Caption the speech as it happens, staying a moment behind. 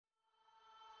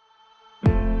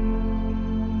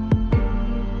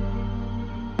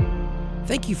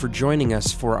Thank you for joining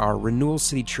us for our Renewal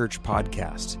City Church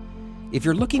podcast. If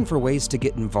you're looking for ways to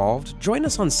get involved, join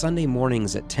us on Sunday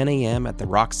mornings at 10 a.m. at the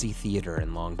Roxy Theater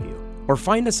in Longview, or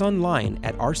find us online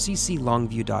at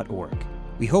rcclongview.org.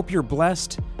 We hope you're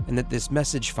blessed and that this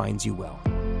message finds you well.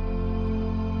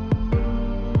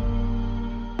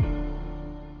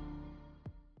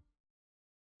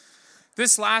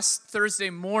 This last Thursday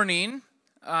morning,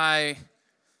 I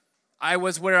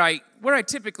was where I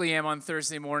typically am on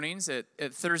Thursday mornings at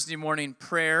Thursday morning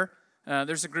prayer.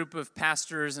 There's a group of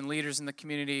pastors and leaders in the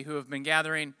community who have been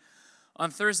gathering on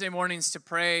Thursday mornings to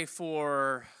pray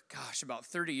for, about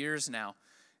 30 years now.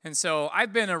 And so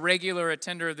I've been a regular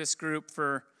attender of this group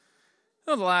for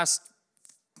the last,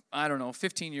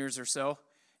 15 years or so.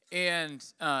 And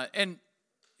I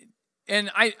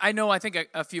think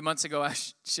a few months ago I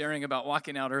was sharing about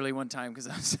walking out early one time because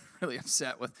I was really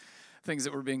upset with things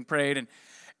that were being prayed.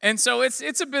 And so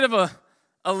it's a bit of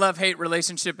a love-hate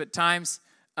relationship at times.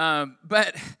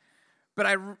 But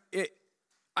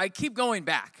I keep going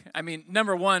back. I mean,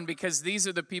 number one, because these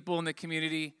are the people in the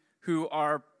community who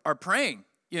are praying.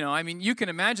 You can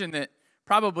imagine that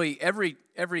probably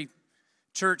every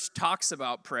church talks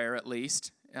about prayer at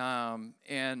least. And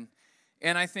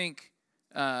I think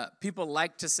people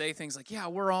like to say things like, yeah,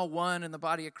 we're all one in the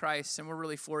body of Christ and we're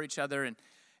really for each other.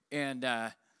 And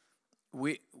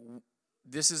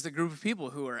this is the group of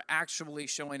people who are actually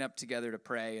showing up together to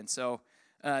pray. And so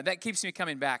that keeps me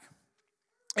coming back.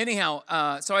 Anyhow,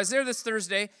 so I was there this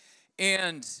Thursday,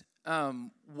 and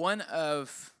one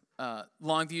of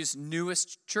Longview's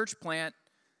newest church plant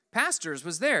pastors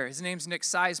was there. His name's Nick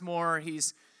Sizemore.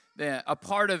 He's a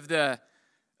part of the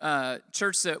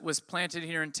church that was planted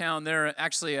here in town. They're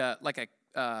actually a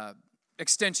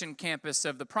extension campus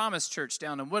of the Promise Church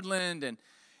down in Woodland,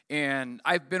 and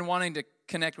I've been wanting to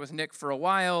connect with Nick for a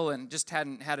while and just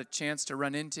hadn't had a chance to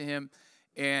run into him.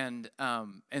 And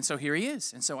so here he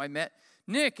is. And so I met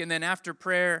Nick, and then after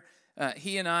prayer,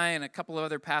 he and I and a couple of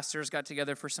other pastors got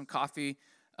together for some coffee,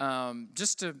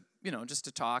 just to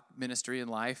talk ministry and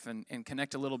life and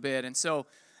connect a little bit. And so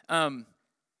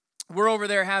we're over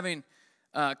there having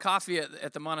coffee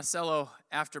at the Monticello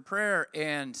after prayer,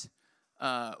 and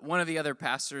one of the other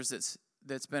pastors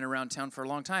that's been around town for a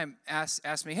long time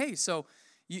asked me, hey, so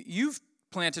you've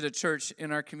planted a church in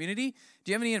our community.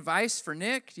 Do you have any advice for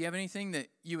Nick? Do you have anything that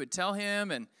you would tell him?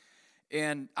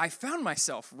 And I found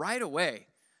myself right away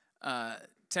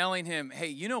telling him, hey,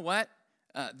 you know what?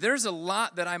 There's a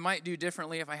lot that I might do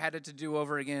differently if I had it to do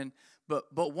over again.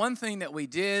 But one thing that we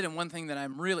did, and one thing that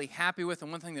I'm really happy with,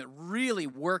 and one thing that really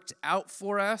worked out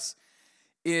for us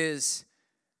is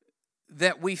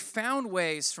that we found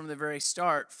ways from the very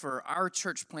start for our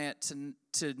church plant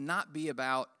to not be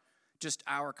about just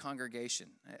our congregation.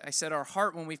 I said our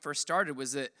heart when we first started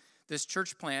was that this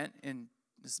church plant, and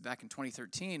this is back in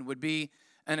 2013, would be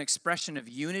an expression of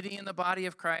unity in the body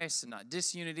of Christ and not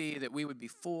disunity, that we would be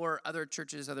for other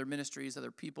churches, other ministries, other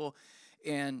people,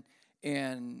 and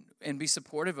be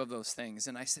supportive of those things.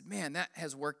 And I said, man, that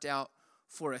has worked out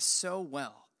for us so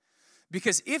well.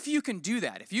 Because if you can do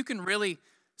that, if you can really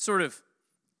sort of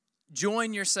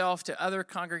join yourself to other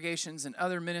congregations and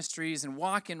other ministries and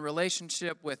walk in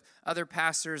relationship with other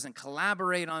pastors and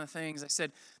collaborate on things, I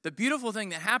said, the beautiful thing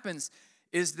that happens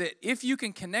is that if you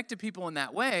can connect to people in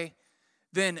that way,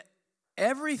 then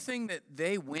everything that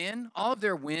they win, all of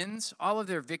their wins, all of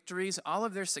their victories, all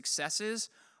of their successes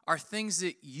are things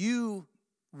that you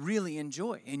really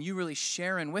enjoy and you really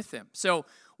share in with them. So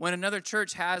when another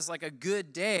church has like a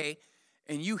good day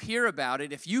and you hear about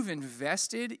it, if you've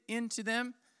invested into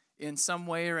them in some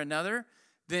way or another,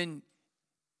 then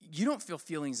you don't feel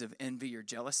feelings of envy or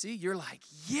jealousy. You're like,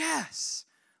 yes,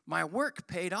 my work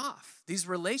paid off. These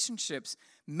relationships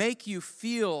make you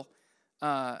feel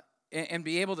and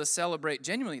be able to celebrate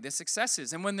genuinely the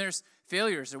successes. And when there's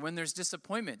failures or when there's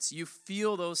disappointments, you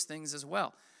feel those things as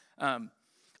well.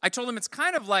 I told him it's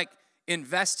kind of like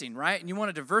investing, right? And you want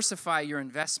to diversify your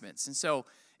investments. And so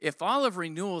if all of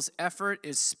Renewal's effort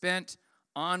is spent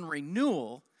on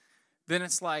renewal, then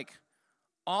it's like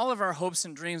all of our hopes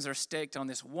and dreams are staked on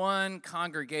this one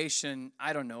congregation,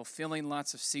 filling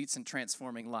lots of seats and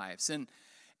transforming lives.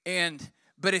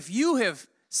 But if you have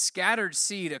scattered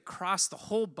seed across the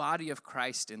whole body of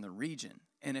Christ in the region,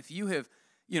 and if you have,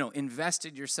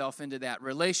 invested yourself into that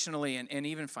relationally and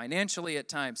even financially at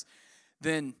times,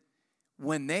 then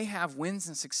when they have wins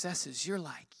and successes, you're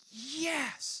like,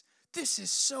 yes, this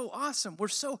is so awesome. We're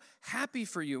so happy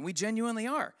for you. And we genuinely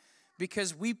are,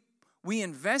 because we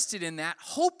invested in that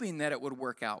hoping that it would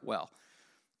work out well.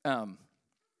 I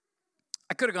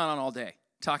could have gone on all day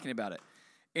talking about it.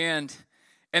 And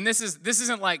And this is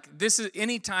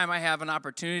anytime I have an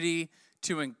opportunity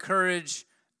to encourage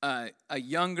a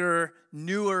younger,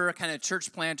 newer kind of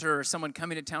church planter or someone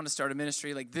coming to town to start a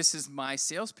ministry, like this is my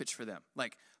sales pitch for them.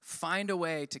 Like, find a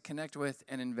way to connect with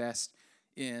and invest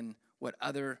in what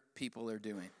other people are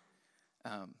doing.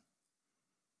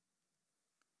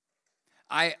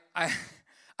 I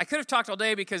could have talked all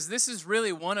day because this is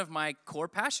really one of my core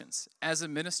passions as a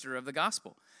minister of the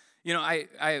gospel. You know,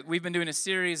 we've been doing a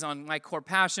series on my core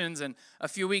passions, and a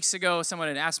few weeks ago, someone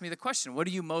had asked me the question, what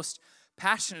are you most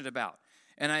passionate about?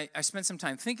 And I spent some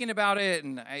time thinking about it,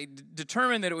 and I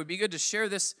determined that it would be good to share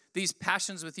these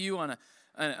passions with you on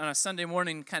a Sunday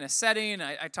morning kind of setting.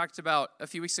 I talked about a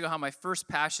few weeks ago how my first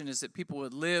passion is that people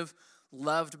would live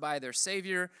loved by their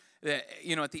Savior. That,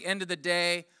 you know, at the end of the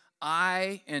day,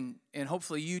 I and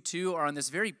hopefully you too are on this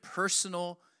very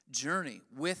personal journey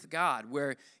with God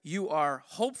where you are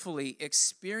hopefully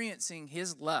experiencing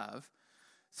His love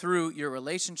through your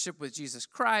relationship with Jesus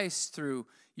Christ, through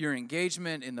your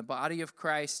engagement in the body of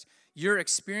Christ. You're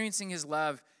experiencing His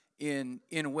love in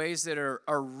ways that are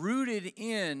rooted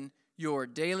in your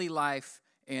daily life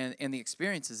and the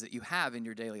experiences that you have in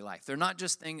your daily life. They're not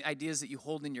just ideas that you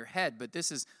hold in your head, but this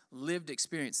is lived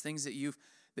experience, things that you've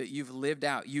lived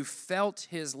out. You've felt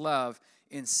His love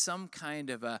in some kind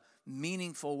of a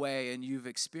meaningful way, and you've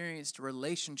experienced a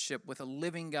relationship with a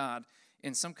living God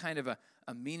in some kind of a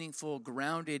meaningful,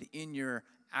 grounded in your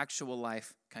actual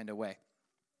life kind of way.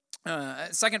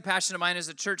 Second passion of mine is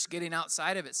the church getting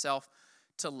outside of itself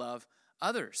to love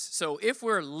others. So if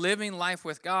we're living life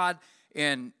with God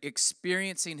and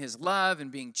experiencing His love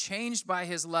and being changed by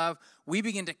His love, we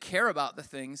begin to care about the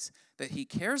things that He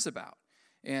cares about.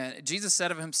 And Jesus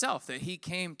said of Himself that He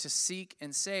came to seek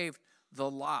and save the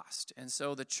lost. And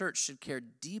so the church should care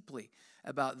deeply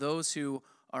about those who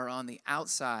are on the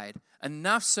outside,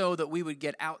 enough so that we would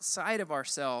get outside of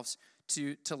ourselves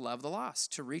to love the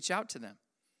lost, to reach out to them.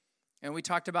 And we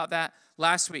talked about that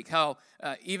last week, how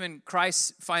even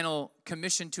Christ's final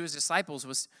commission to His disciples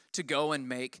was to go and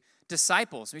make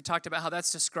disciples. We talked about how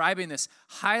that's describing this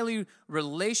highly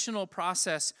relational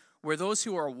process where those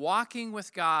who are walking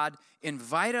with God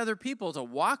invite other people to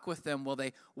walk with them while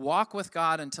they walk with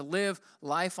God and to live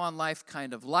life on life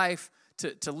kind of life,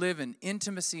 to live in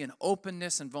intimacy and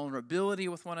openness and vulnerability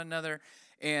with one another.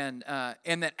 And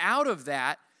that out of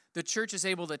that, the church is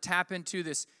able to tap into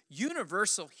this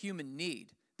universal human need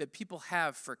that people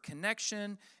have for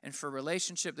connection and for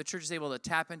relationship. The church is able to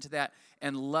tap into that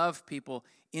and love people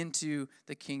into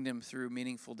the kingdom through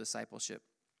meaningful discipleship.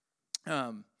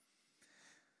 And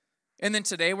then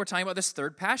today we're talking about this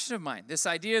third passion of mine, this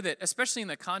idea that, especially in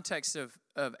the context of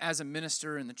as a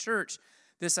minister in the church,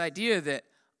 this idea that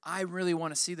I really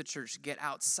want to see the church get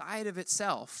outside of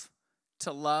itself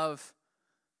to love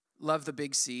the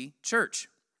Big C church.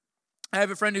 I have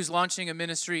a friend who's launching a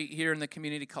ministry here in the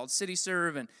community called City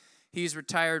Serve, and he's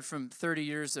retired from 30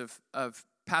 years of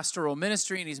pastoral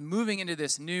ministry, and he's moving into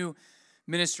this new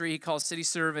ministry he calls City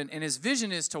Serve, and his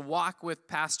vision is to walk with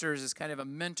pastors as kind of a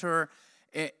mentor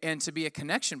and to be a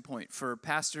connection point for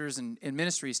pastors and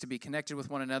ministries to be connected with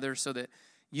one another so that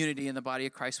unity in the body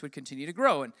of Christ would continue to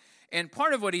grow. And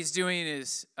part of what he's doing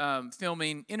is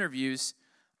filming interviews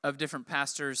of different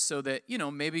pastors so that, you know,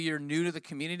 maybe you're new to the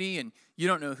community and you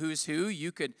don't know who's who.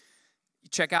 You could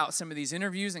check out some of these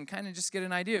interviews and kind of just get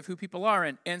an idea of who people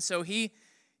are. And so he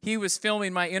was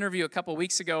filming my interview a couple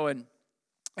weeks ago, and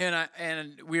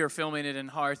we were filming it in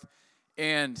Hearth,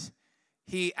 and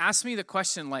he asked me the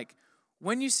question, like,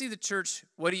 when you see the church,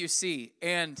 what do you see?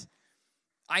 And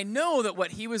I know that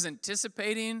what he was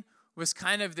anticipating was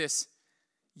kind of this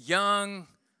young,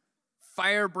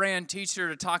 firebrand teacher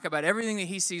to talk about everything that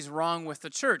he sees wrong with the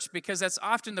church, because that's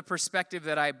often the perspective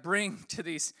that I bring to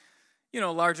these, you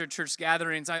know, larger church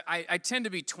gatherings. I tend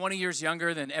to be 20 years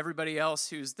younger than everybody else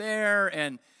who's there,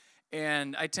 and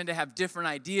I tend to have different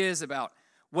ideas about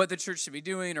what the church should be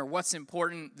doing or what's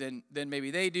important than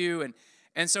maybe they do.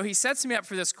 And so he sets me up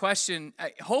for this question,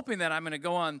 hoping that I'm going to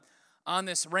go on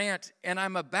this rant, and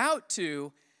I'm about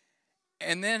to,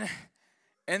 and then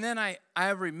I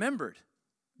have remembered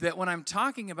that when I'm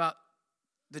talking about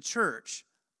the church,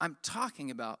 I'm talking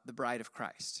about the bride of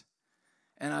Christ.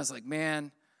 And I was like,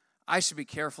 man, I should be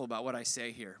careful about what I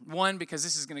say here. One, because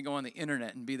this is going to go on the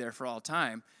internet and be there for all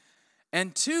time.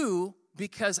 And two,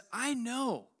 because I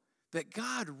know that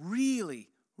God really,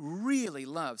 really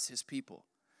loves His people.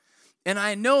 And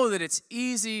I know that it's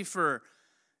easy for,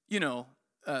 you know,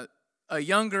 a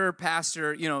younger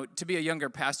pastor, you know, to be a younger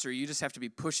pastor, you just have to be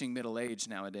pushing middle age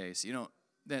nowadays. You know,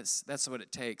 that's what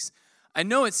it takes. I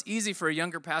know it's easy for a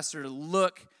younger pastor to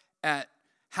look at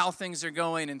how things are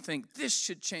going and think this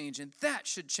should change and that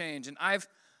should change. And I've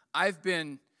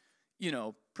been,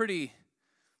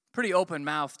 pretty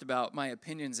open-mouthed about my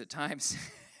opinions at times.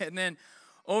 And then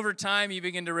over time, you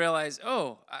begin to realize,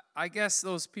 I guess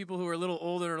those people who are a little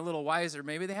older, a little wiser,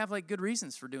 maybe they have like good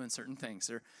reasons for doing certain things,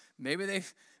 or maybe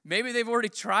they've already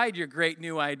tried your great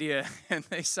new idea and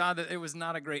they saw that it was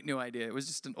not a great new idea. It was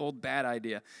just an old bad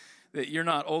idea that you're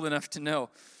not old enough to know.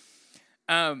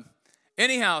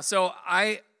 Anyhow, so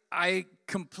I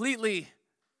completely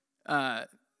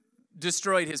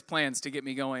destroyed his plans to get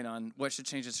me going on what should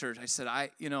change the church. I said, I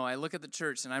look at the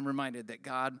church and I'm reminded that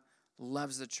God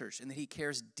loves the church and that he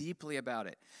cares deeply about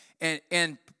it.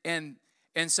 And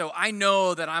so I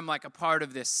know that I'm like a part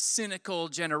of this cynical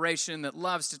generation that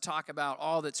loves to talk about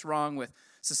all that's wrong with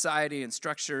society and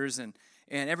structures and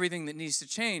everything that needs to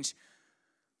change.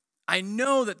 I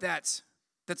know that's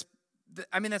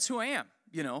who I am,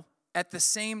 At the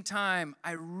same time,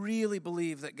 I really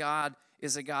believe that God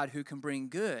is a God who can bring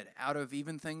good out of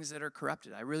even things that are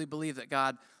corrupted. I really believe that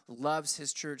God loves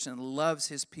his church and loves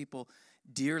his people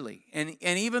dearly. And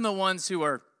even the ones who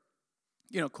are,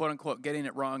 quote unquote, getting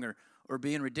it wrong or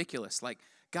being ridiculous, like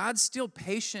God's still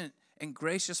patient and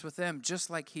gracious with them, just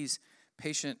like he's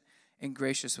patient and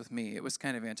gracious with me. It was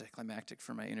kind of anticlimactic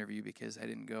for my interview because I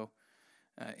didn't go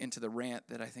into the rant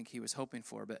that I think he was hoping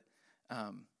for. But,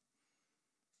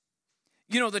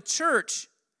 the church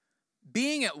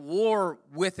being at war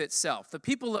with itself, the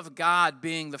people of God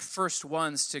being the first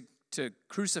ones to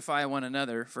crucify one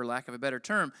another, for lack of a better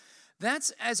term,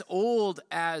 that's as old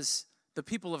as the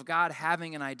people of God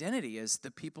having an identity as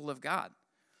the people of God.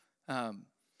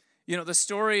 The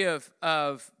story of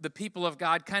the people of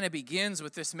God kind of begins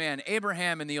with this man,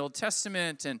 Abraham, in the Old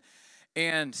Testament,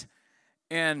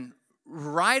 and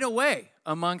right away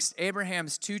amongst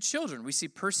Abraham's two children, we see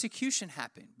persecution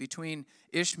happen between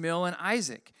Ishmael and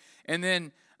Isaac. And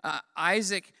then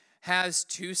Isaac has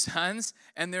two sons,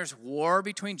 and there's war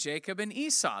between Jacob and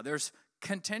Esau. There's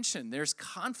contention, there's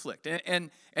conflict, and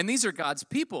these are God's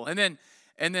people. And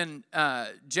then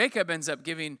Jacob ends up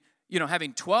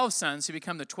having 12 sons who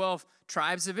become the 12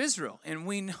 tribes of Israel. And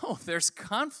we know there's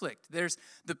conflict. There's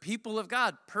the people of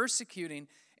God persecuting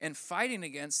and fighting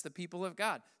against the people of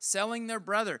God, selling their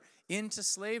brother into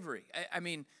slavery. I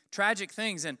mean, tragic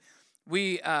things. And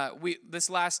we this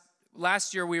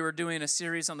last year we were doing a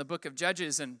series on the book of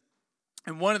Judges, and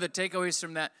one of the takeaways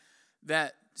from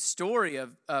that story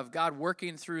of God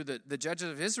working through the judges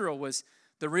of Israel was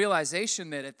the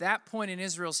realization that at that point in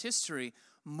Israel's history,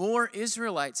 more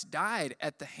Israelites died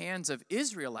at the hands of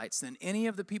Israelites than any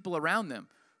of the people around them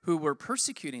who were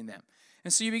persecuting them.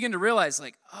 And so you begin to realize,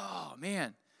 like, oh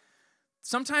man,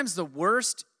 sometimes the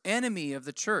worst enemy of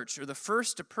the church, or the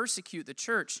first to persecute the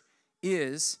church,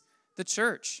 is the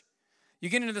church. You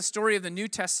get into the story of the New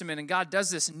Testament, and God does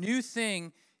this new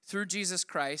thing through Jesus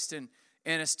Christ and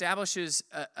establishes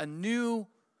a new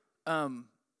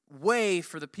way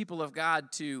for the people of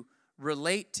God to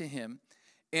relate to him.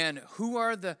 And who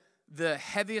are the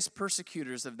heaviest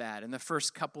persecutors of that in the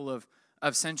first couple of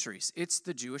centuries? It's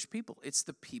the Jewish people. It's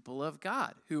the people of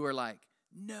God who are like,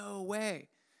 no way.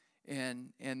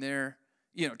 And they're,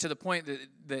 to the point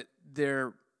that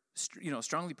they're,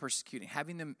 strongly persecuting,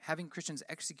 having Christians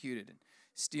executed and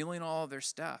stealing all of their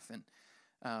stuff. And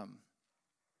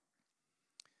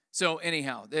so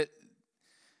anyhow,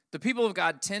 the people of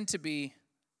God tend to be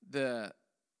the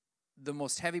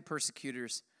most heavy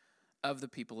persecutors of the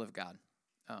people of God.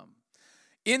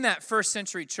 In that first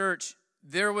century church,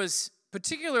 there was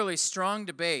particularly strong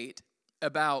debate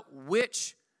about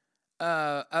which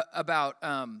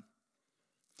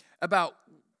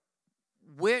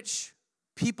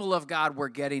people of God were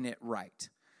getting it right.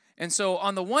 And so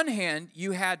on the one hand,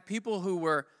 you had people who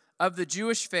were of the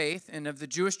Jewish faith and of the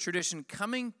Jewish tradition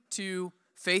coming to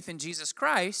faith in Jesus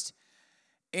Christ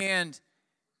and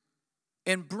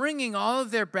bringing all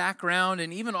of their background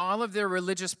and even all of their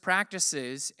religious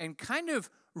practices and kind of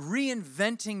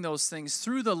reinventing those things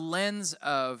through the lens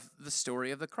of the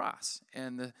story of the cross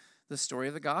and the story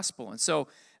of the gospel. And so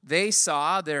they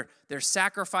saw their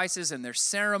sacrifices and their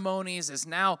ceremonies as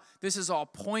now this is all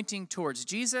pointing towards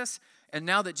Jesus. And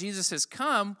now that Jesus has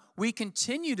come, we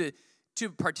continue to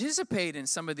participate in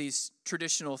some of these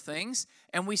traditional things,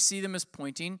 and we see them as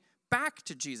pointing back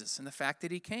to Jesus and the fact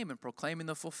that he came and proclaiming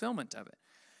the fulfillment of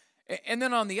it. And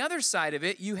then on the other side of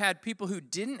it, you had people who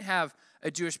didn't have a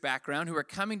Jewish background who are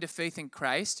coming to faith in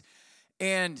Christ,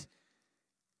 and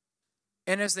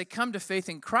as they come to faith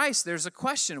in Christ, there's a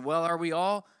question, well, are we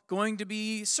all going to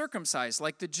be circumcised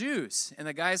like the Jews? And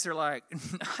the guys are like,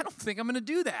 I don't think I'm going to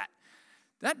do that.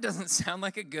 that doesn't sound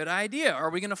like a good idea. Are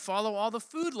we going to follow all the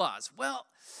food laws? Well,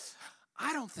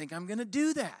 I don't think I'm going to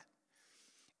do that.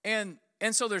 And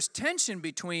so there's tension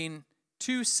between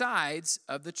two sides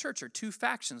of the church, or two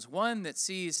factions. One that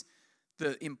sees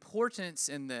the importance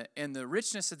and the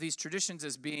richness of these traditions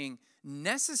as being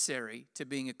necessary to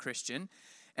being a Christian,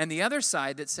 and the other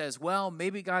side that says, well,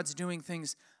 maybe God's doing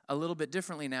things a little bit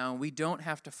differently now, and we don't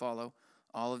have to follow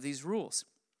all of these rules.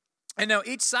 And now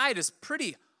each side is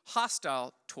pretty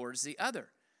hostile towards the other.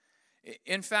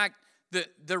 In fact,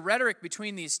 the rhetoric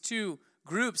between these two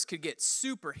groups could get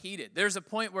super heated. There's a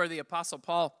point where the Apostle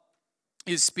Paul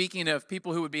is speaking of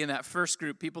people who would be in that first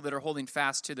group, people that are holding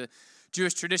fast to the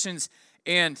Jewish traditions,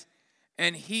 and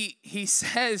he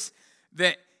says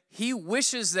that he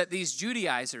wishes that these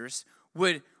Judaizers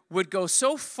would go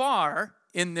so far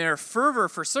in their fervor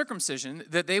for circumcision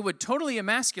that they would totally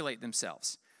emasculate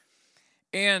themselves.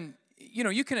 And,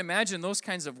 you can imagine those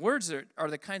kinds of words are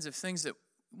the kinds of things that,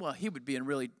 well, he'd be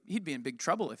in big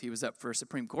trouble if he was up for a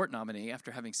Supreme Court nominee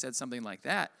after having said something like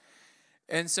that.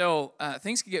 And so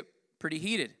things could get pretty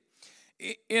heated.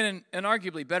 In an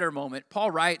arguably better moment,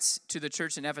 Paul writes to the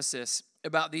church in Ephesus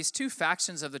about these two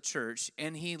factions of the church,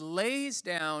 and he lays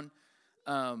down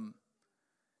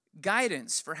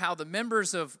guidance for how the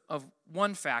members of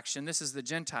one faction, this is the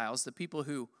Gentiles, the people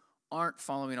who aren't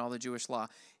following all the Jewish law,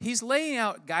 he's laying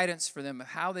out guidance for them of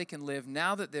how they can live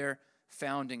now that they're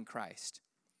found in Christ.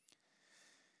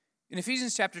 In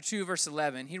Ephesians chapter 2, verse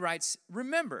 11, he writes,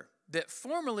 "Remember that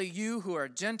formerly you who are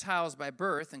Gentiles by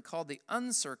birth and called the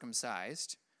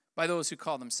uncircumcised by those who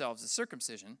call themselves the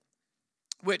circumcision,"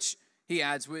 which, he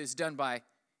adds, was done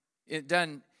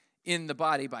in the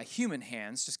body by human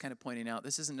hands, just kind of pointing out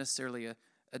this isn't necessarily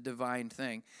a divine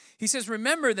thing. He says,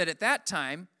 "Remember that at that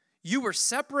time you were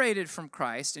separated from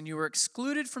Christ and you were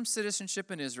excluded from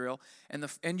citizenship in Israel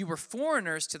and you were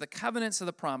foreigners to the covenants of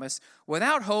the promise,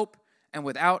 without hope and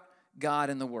without God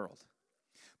in the world."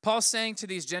 Paul's saying to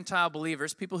these Gentile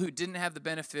believers, people who didn't have the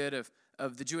benefit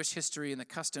of the Jewish history and the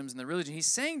customs and the religion, he's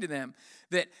saying to them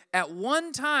that at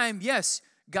one time, yes,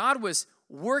 God was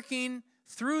working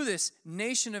through this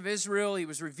nation of Israel. He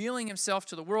was revealing himself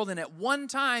to the world, and at one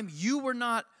time, you were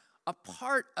not a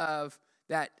part of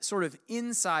that sort of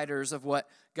insiders of what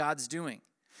God's doing.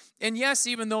 And yes,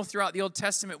 even though throughout the Old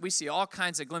Testament we see all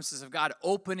kinds of glimpses of God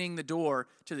opening the door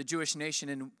to the Jewish nation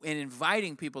and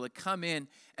inviting people to come in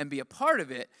and be a part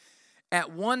of it,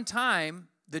 at one time,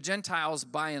 the Gentiles,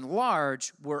 by and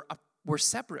large, were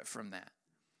separate from that.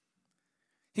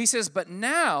 He says, but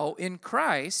now in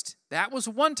Christ, that was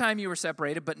one time you were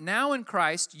separated, but now in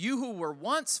Christ, you who were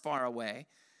once far away,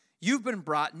 you've been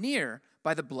brought near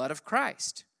by the blood of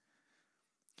Christ.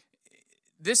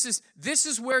 This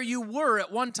is where you were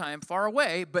at one time, far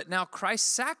away, but now Christ's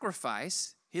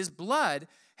sacrifice, his blood,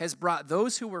 has brought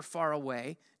those who were far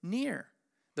away near.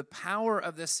 The power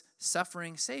of this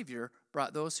suffering Savior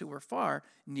brought those who were far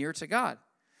near to God.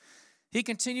 He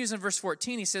continues in verse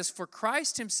 14, he says, "For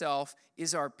Christ himself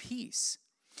is our peace.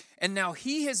 And now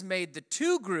he has made the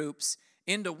two groups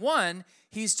into one.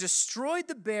 He's destroyed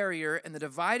the barrier and the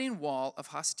dividing wall of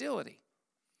hostility."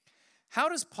 How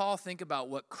does Paul think about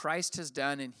what Christ has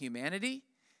done in humanity?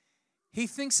 He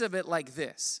thinks of it like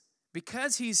this.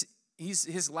 Because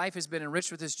his life has been enriched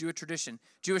with this Jewish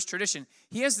tradition,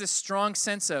 he has this strong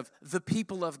sense of the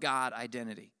people of God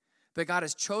identity. That God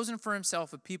has chosen for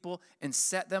himself a people and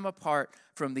set them apart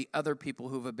from the other people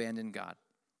who've abandoned God.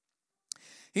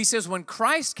 He says when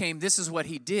Christ came, this is what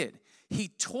he did. He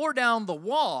tore down the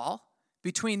wall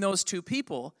between those two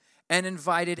people and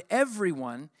invited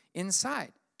everyone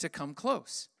inside to come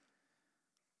close.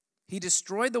 He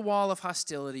destroyed the wall of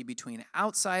hostility between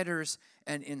outsiders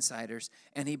and insiders,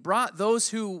 and he brought those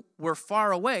who were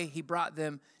far away, he brought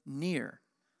them near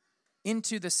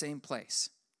into the same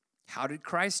place. How did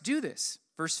Christ do this?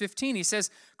 Verse 15, he says,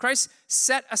 Christ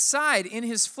set aside in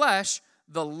his flesh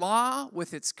the law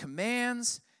with its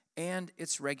commands and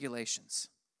its regulations.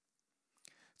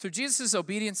 Through Jesus'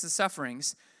 obedience and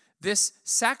sufferings, this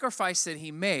sacrifice that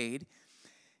he made,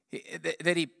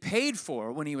 that he paid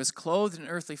for when he was clothed in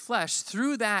earthly flesh,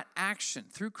 through that action,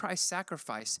 through Christ's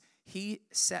sacrifice, he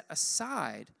set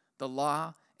aside the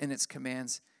law and its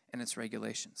commands and its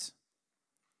regulations.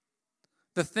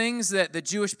 The things that the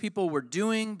Jewish people were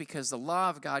doing because the law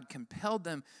of God compelled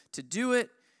them to do it,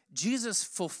 Jesus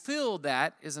fulfilled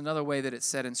that, is another way that it's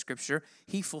said in Scripture.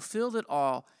 He fulfilled it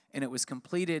all, and it was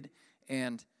completed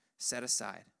and set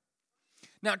aside.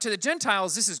 Now, to the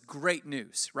Gentiles, this is great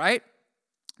news, right?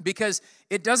 Because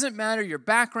it doesn't matter your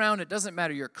background, it doesn't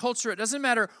matter your culture, it doesn't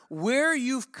matter where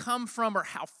you've come from or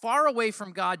how far away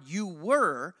from God you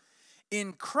were.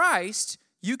 In Christ,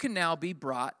 you can now be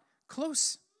brought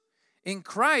close. In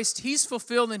Christ, he's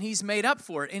fulfilled and he's made up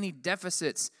for it, any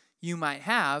deficits you might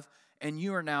have, and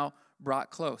you are now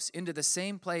brought close into the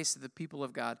same place that the people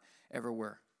of God ever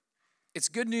were. It's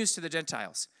good news to the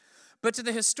Gentiles. But to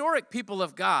the historic people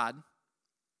of God,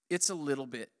 it's a little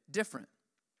bit different.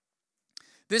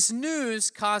 This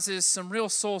news causes some real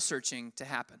soul searching to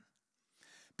happen.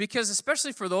 Because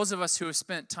especially for those of us who have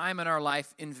spent time in our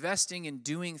life investing in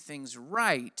doing things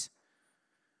right,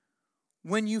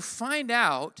 when you find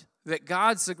out that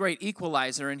God's the great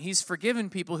equalizer and he's forgiven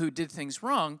people who did things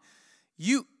wrong,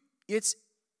 it's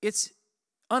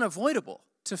unavoidable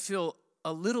to feel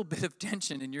a little bit of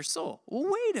tension in your soul.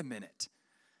 Well, wait a minute.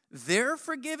 They're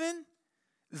forgiven?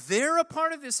 They're a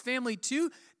part of this family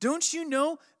too? Don't you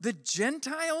know the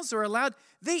Gentiles are allowed?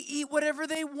 They eat whatever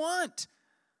they want.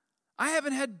 I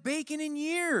haven't had bacon in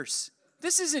years.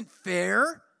 This isn't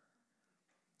fair.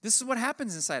 This is what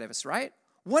happens inside of us, right?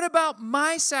 What about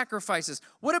my sacrifices?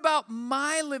 What about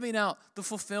my living out the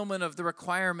fulfillment of the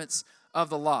requirements of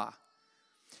the law?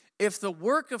 If the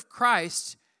work of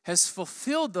Christ has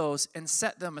fulfilled those and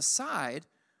set them aside,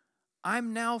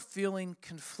 I'm now feeling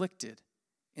conflicted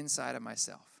inside of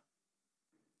myself.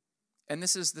 And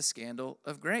this is the scandal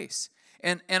of grace.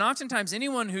 And oftentimes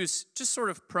anyone who's just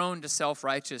sort of prone to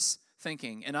self-righteous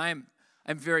thinking, and I'm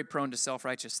very prone to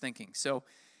self-righteous thinking. So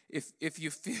if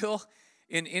you feel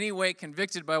in any way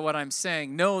convicted by what I'm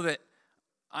saying, know that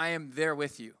I am there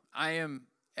with you. I am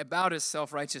about as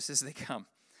self-righteous as they come.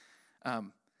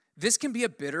 This can be a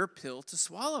bitter pill to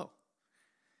swallow.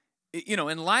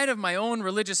 In light of my own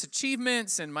religious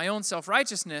achievements and my own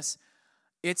self-righteousness,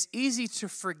 it's easy to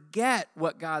forget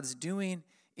what God's doing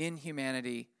in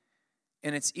humanity.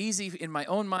 And it's easy in my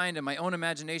own mind and my own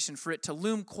imagination for it to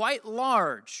loom quite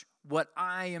large what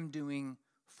I am doing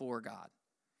for God.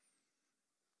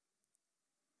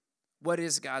 What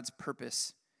is God's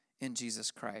purpose in Jesus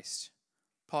Christ?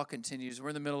 Paul continues, we're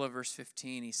in the middle of verse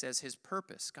 15. He says his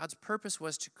purpose, God's purpose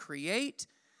was to create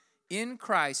in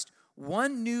Christ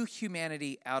one new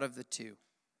humanity out of the two,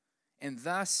 and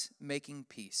thus making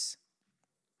peace.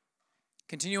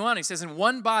 Continue on, he says, in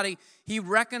one body he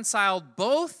reconciled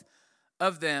both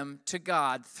of them to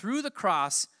God through the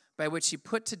cross by which he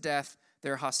put to death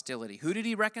their hostility. Who did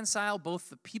he reconcile? Both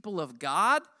the people of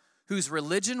God, whose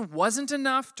religion wasn't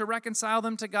enough to reconcile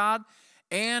them to God,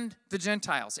 and the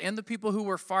Gentiles, and the people who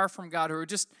were far from God, who were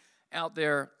just out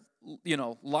there,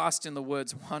 lost in the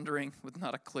woods, wandering with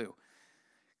not a clue.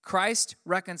 Christ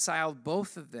reconciled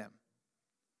both of them.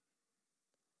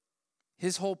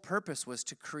 His whole purpose was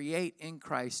to create in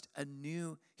Christ a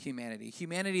new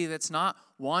humanity that's not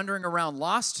wandering around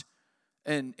lost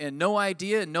and no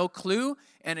idea, no clue,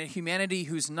 and a humanity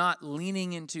who's not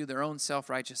leaning into their own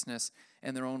self-righteousness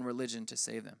and their own religion to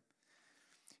save them.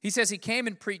 He says he came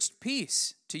and preached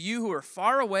peace to you who are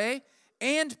far away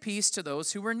and peace to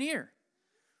those who are near.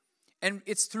 And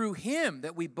it's through him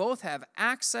that we both have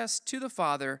access to the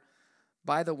Father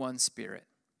by the one Spirit.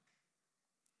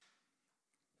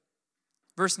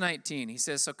 Verse 19, he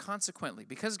says, so consequently,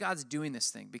 because God's doing this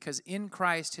thing, because in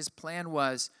Christ his plan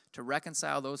was to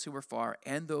reconcile those who were far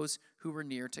and those who were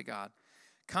near to God.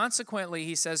 Consequently,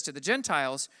 he says to the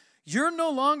Gentiles, you're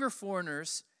no longer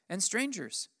foreigners and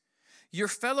strangers. You're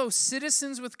fellow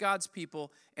citizens with God's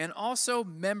people and also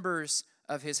members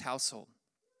of his household.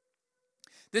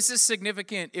 This is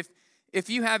significant if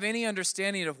you have any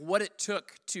understanding of what it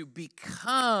took to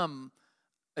become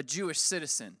a Jewish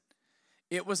citizen.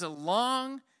 It was a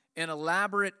long and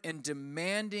elaborate and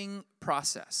demanding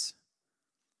process.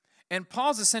 And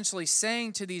Paul's essentially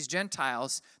saying to these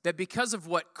Gentiles that because of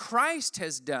what Christ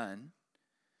has done,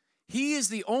 he is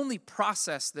the only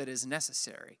process that is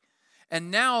necessary.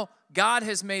 And now God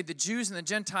has made the Jews and the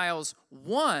Gentiles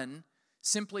one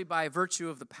simply by virtue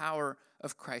of the power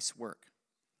of Christ's work.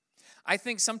 I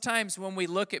think sometimes when we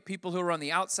look at people who are on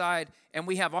the outside and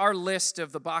we have our list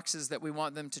of the boxes that we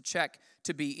want them to check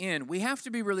to be in, we have to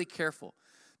be really careful.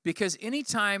 Because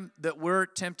anytime that we're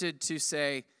tempted to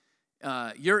say,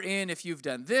 you're in if you've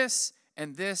done this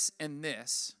and this and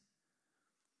this,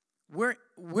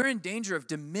 we're in danger of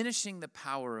diminishing the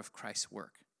power of Christ's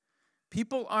work.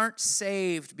 People aren't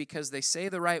saved because they say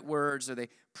the right words or they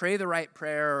pray the right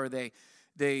prayer or they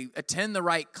attend the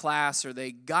right class or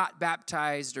they got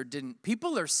baptized or didn't.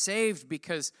 People are saved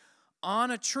because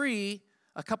on a tree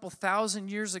a couple thousand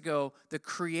years ago, the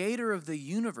creator of the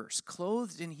universe,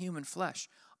 clothed in human flesh,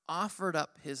 offered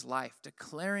up his life,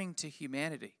 declaring to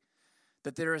humanity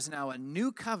that there is now a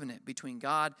new covenant between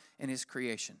God and his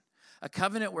creation, a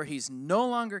covenant where he's no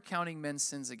longer counting men's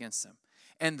sins against them.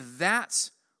 And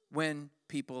that's when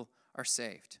people are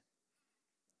saved.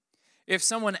 if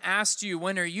someone asked you,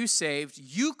 when are you saved,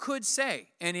 you could say,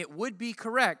 and it would be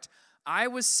correct, I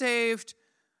was saved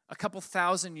a couple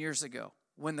thousand years ago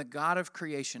when the God of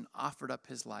creation offered up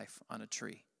his life on a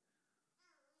tree.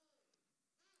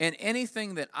 And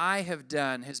anything that I have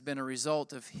done has been a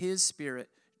result of his Spirit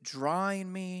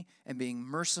drawing me and being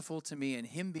merciful to me and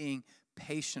him being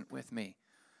patient with me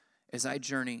as I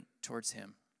journey towards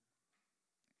him.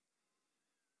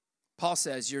 Paul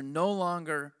says, you're no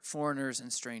longer foreigners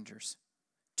and strangers.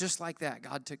 Just like that,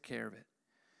 God took care of it.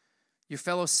 You're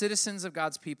fellow citizens of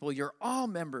God's people. You're all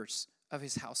members of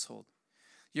his household.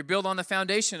 You're built on the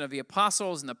foundation of the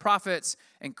apostles and the prophets,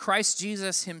 and Christ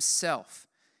Jesus himself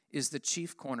is the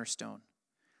chief cornerstone.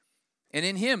 And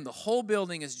in him, the whole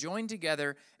building is joined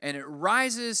together, and it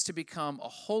rises to become a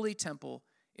holy temple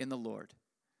in the Lord.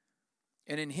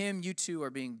 And in him, you two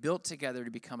are being built together to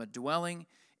become a dwelling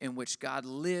in which God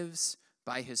lives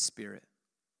by his Spirit.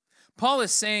 Paul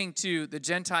is saying to the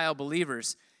Gentile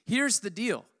believers, here's the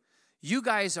deal. You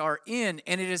guys are in,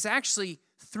 and it is actually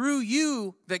through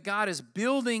you that God is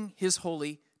building his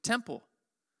holy temple.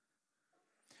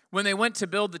 When they went to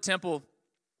build the temple,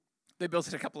 they built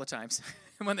it a couple of times.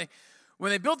 when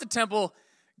they built the temple,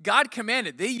 God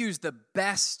commanded they use the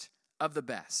best of the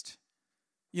best.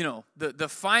 You know, the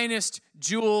finest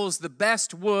jewels, the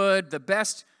best wood, the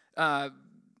best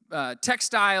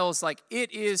textiles, like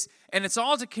it is, and it's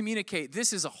all to communicate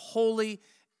this is a holy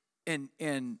and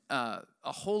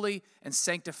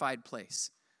sanctified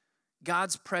place.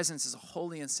 God's presence is a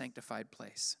holy and sanctified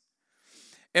place.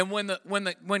 And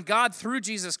when God through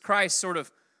Jesus Christ sort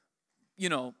of,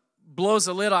 blows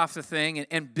the lid off the thing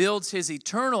and builds his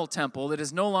eternal temple that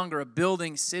is no longer a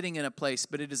building sitting in a place,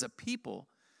 but it is a people,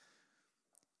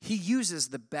 he uses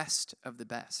the best of the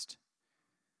best.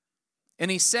 And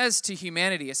he says to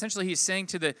humanity, essentially he's saying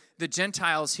to the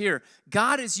Gentiles here,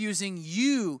 God is using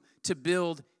you to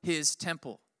build his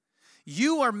temple.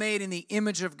 You are made in the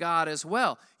image of God as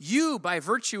well. You, by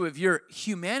virtue of your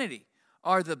humanity,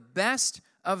 are the best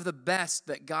of the best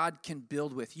that God can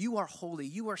build with. You are holy.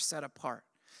 You are set apart.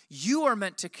 You are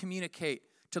meant to communicate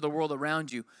to the world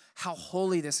around you how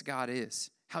holy this God is,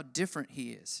 how different he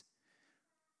is.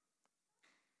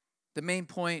 The main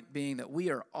point being that we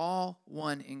are all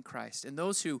one in Christ. And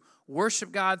those who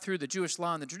worship God through the Jewish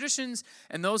law and the traditions,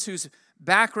 and those whose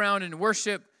background in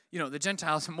worship, the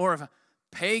Gentiles are more of a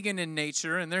pagan in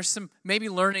nature, and there's some maybe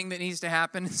learning that needs to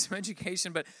happen and some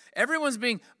education, but everyone's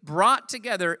being brought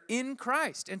together in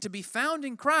Christ. And to be found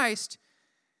in Christ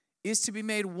is to be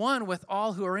made one with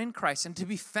all who are in Christ. And to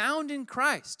be found in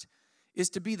Christ is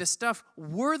to be the stuff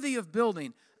worthy of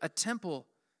building a temple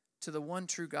to the one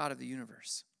true God of the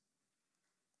universe.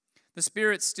 The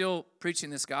Spirit's still preaching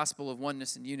this gospel of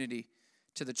oneness and unity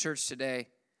to the church today,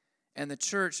 and the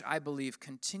church, I believe,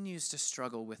 continues to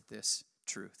struggle with this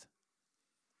truth.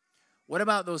 What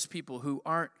about those people who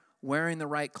aren't wearing the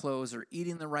right clothes or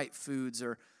eating the right foods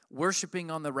or worshiping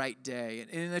on the right day?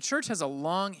 And the church has a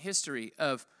long history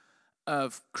of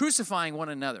crucifying one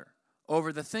another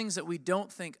over the things that we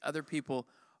don't think other people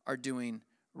are doing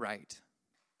right.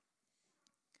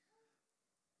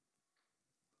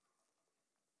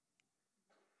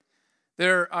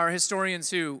 There are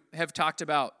historians who have talked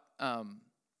about,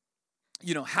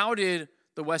 how did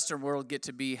the Western world get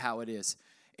to be how it is?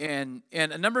 And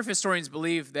a number of historians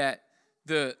believe that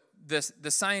the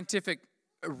scientific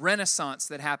renaissance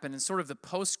that happened in sort of the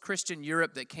post-Christian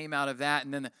Europe that came out of that,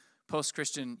 and then the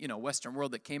post-Christian, Western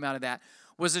world that came out of that,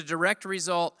 was a direct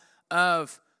result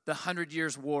of the 100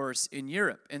 Years' Wars in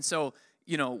Europe. And so,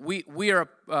 we are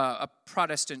a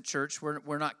Protestant church.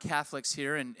 We're not Catholics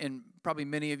here, and probably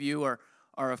many of you are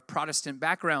of Protestant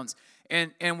backgrounds.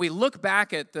 And we look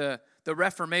back at the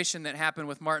Reformation that happened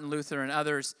with Martin Luther and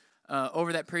others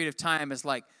over that period of time as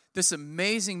like this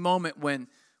amazing moment when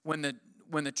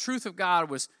the truth of God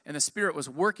was and the Spirit was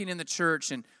working in the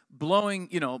church and blowing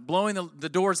the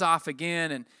doors off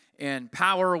again, and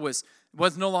power was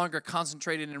no longer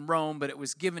concentrated in Rome, but it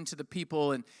was given to the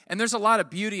people. And there's a lot of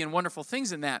beauty and wonderful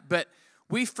things in that. But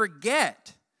we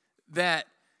forget that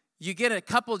you get a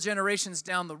couple generations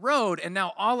down the road, and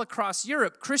now all across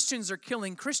Europe, Christians are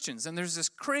killing Christians. And there's this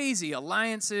crazy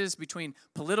alliances between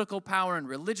political power and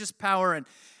religious power.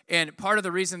 And part of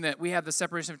the reason that we have the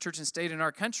separation of church and state in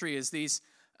our country is these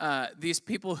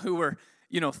people who were,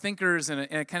 thinkers and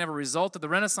a kind of a result of the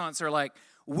Renaissance are like,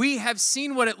 we have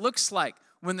seen what it looks like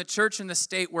when the church and the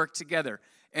state work together.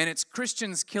 And it's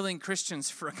Christians killing Christians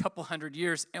for a couple hundred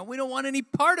years, and we don't want any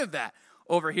part of that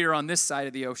over here on this side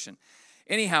of the ocean.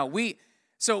 Anyhow,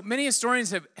 so many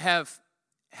historians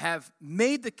have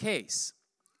made the case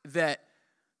that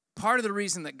part of the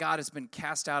reason that God has been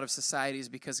cast out of society is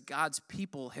because God's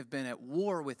people have been at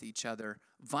war with each other,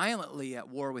 violently at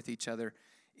war with each other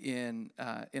in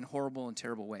horrible and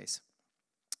terrible ways.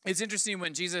 It's interesting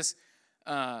when Jesus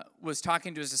was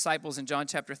talking to his disciples in John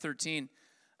chapter 13,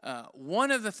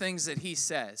 one of the things that he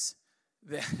says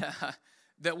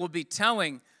that will be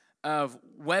telling of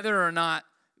whether or not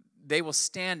they will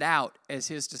stand out as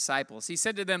his disciples. He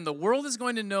said to them, "The world is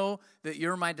going to know that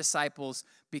you're my disciples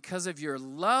because of your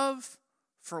love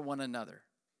for one another."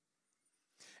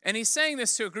 And he's saying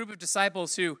this to a group of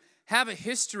disciples who have a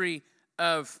history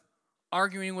of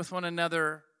arguing with one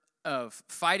another, of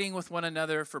fighting with one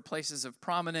another for places of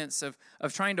prominence, of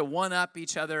trying to one-up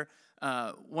each other.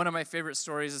 One of my favorite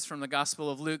stories is from the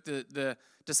Gospel of Luke. The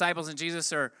disciples and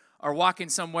Jesus are walking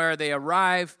somewhere. They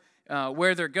arrive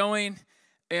where they're going,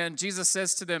 and Jesus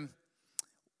says to them,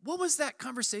 "What was that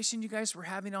conversation you guys were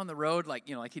having on the road?" Like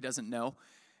he doesn't know.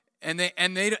 And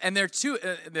they're too.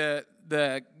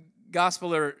 The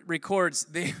Gospeler records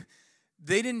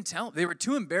they didn't tell him. They were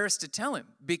too embarrassed to tell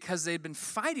him because they'd been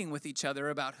fighting with each other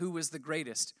about who was the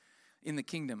greatest in the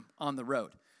kingdom on the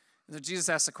road. And so Jesus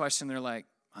asked a question. They're like,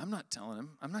 "I'm not telling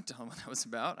him. I'm not telling him what that was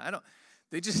about. I don't."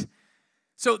 They just.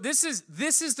 So this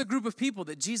is the group of people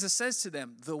that Jesus says to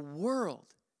them, "The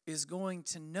world is going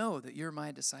to know that you're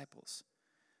my disciples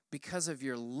because of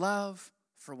your love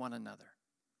for one another."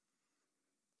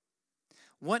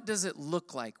 What does it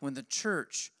look like when the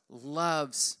church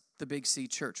loves the Big C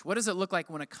Church? What does it look like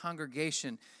when a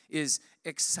congregation is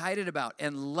excited about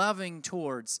and loving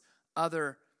towards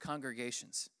other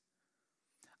congregations?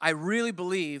 I really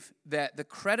believe that the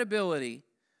credibility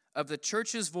of the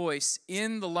church's voice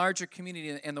in the larger community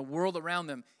and the world around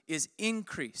them is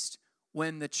increased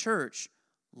when the church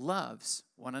loves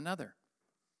one another.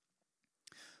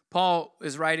 Paul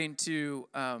is writing to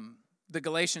the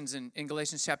Galatians in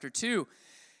Galatians chapter 2,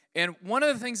 and one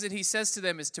of the things that he says to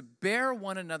them is to bear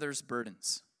one another's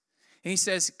burdens. And he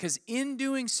says, because in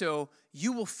doing so,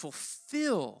 you will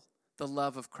fulfill the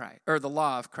love of Christ, or the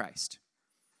law of Christ.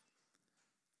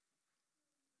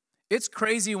 It's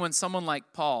crazy when someone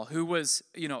like Paul, who was,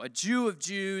 a Jew of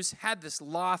Jews, had this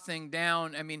law thing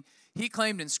down. I mean, he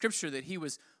claimed in Scripture that he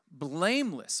was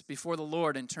blameless before the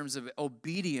Lord in terms of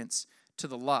obedience to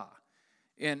the law.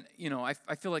 And,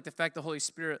 I feel like the fact the Holy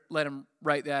Spirit let him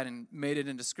write that and made it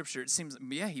into Scripture, it seems,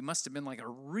 he must have been like a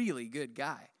really good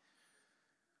guy.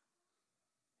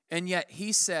 And yet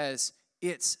he says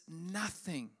it's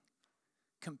nothing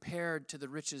compared to the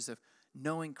riches of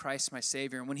knowing Christ my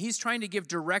Savior. And when he's trying to give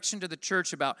direction to the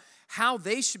church about how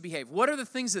they should behave, what are the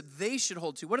things that they should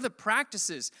hold to, what are the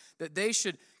practices that they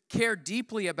should care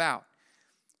deeply about,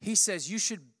 he says you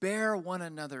should bear one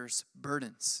another's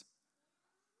burdens.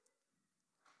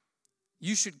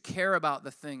 You should care about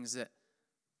the things that,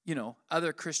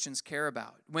 other Christians care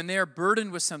about. When they're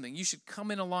burdened with something, you should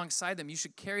come in alongside them. You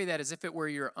should carry that as if it were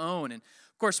your own. And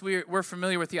of course, we're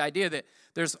familiar with the idea that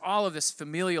there's all of this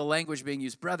familial language being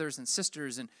used, brothers and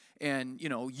sisters, and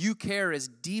you care as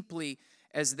deeply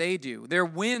as they do. Their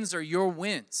wins are your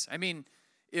wins. I mean,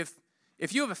 if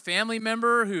you have a family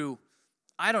member who,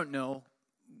 I don't know,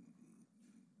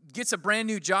 gets a brand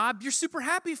new job, you're super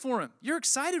happy for him. You're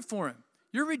excited for him.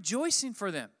 You're rejoicing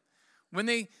for them. When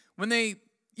they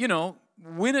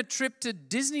win a trip to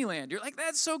Disneyland, you're like,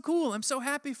 that's so cool. I'm so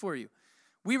happy for you.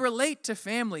 We relate to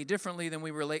family differently than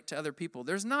we relate to other people.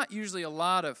 There's not usually a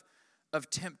lot of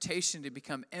temptation to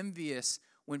become envious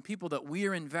when people that we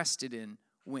are invested in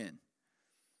win.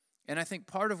 And I think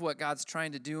part of what God's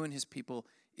trying to do in his people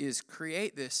is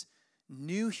create this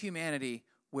new humanity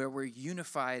where we're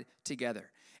unified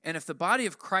together. And if the body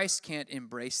of Christ can't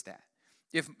embrace that,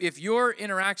 if your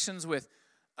interactions with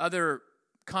other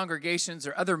congregations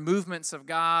or other movements of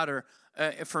God, or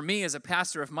for me as a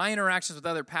pastor, if my interactions with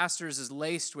other pastors is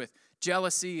laced with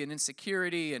jealousy and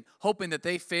insecurity and hoping that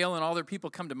they fail and all their people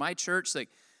come to my church, like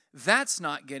that's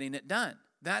not getting it done.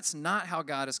 That's not how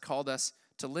God has called us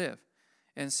to live.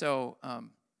 And so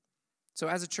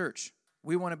as a church,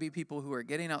 we want to be people who are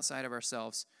getting outside of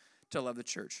ourselves to love the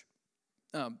church.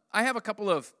 I have a couple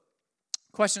of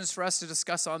questions for us to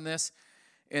discuss on this,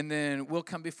 and then we'll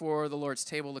come before the Lord's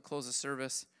table to close the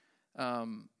service.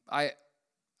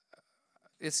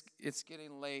 It's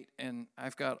getting late, and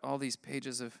I've got all these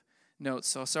pages of notes.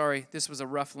 So sorry, this was a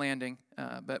rough landing,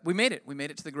 but we made it. We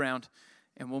made it to the ground,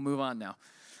 and we'll move on now.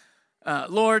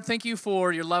 Lord, thank you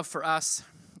for your love for us.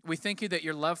 We thank you that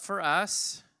your love for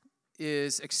us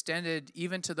is extended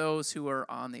even to those who are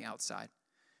on the outside,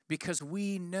 because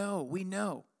we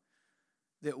know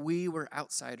that we were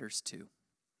outsiders too.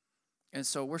 And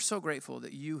so we're so grateful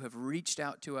that you have reached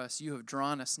out to us, you have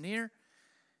drawn us near,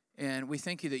 And we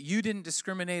thank you that you didn't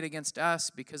discriminate against us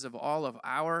because of all of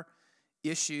our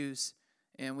issues.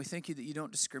 And we thank you that you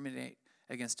don't discriminate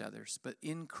against others. But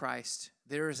in Christ,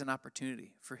 there is an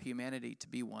opportunity for humanity to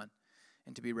be one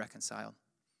and to be reconciled.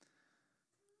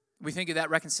 We think of that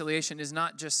reconciliation is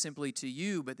not just simply to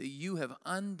you, but that you have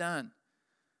undone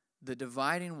the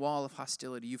dividing wall of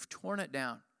hostility. You've torn it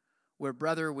down where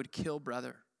brother would kill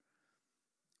brother,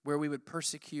 where we would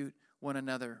persecute one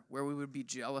another, where we would be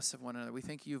jealous of one another. We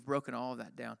think you've broken all of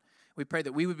that down. We pray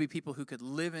that we would be people who could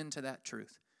live into that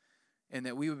truth and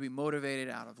that we would be motivated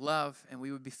out of love and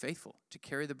we would be faithful to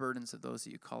carry the burdens of those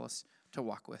that you call us to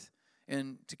walk with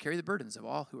and to carry the burdens of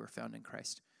all who are found in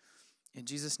Christ. In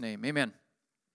Jesus' name, amen.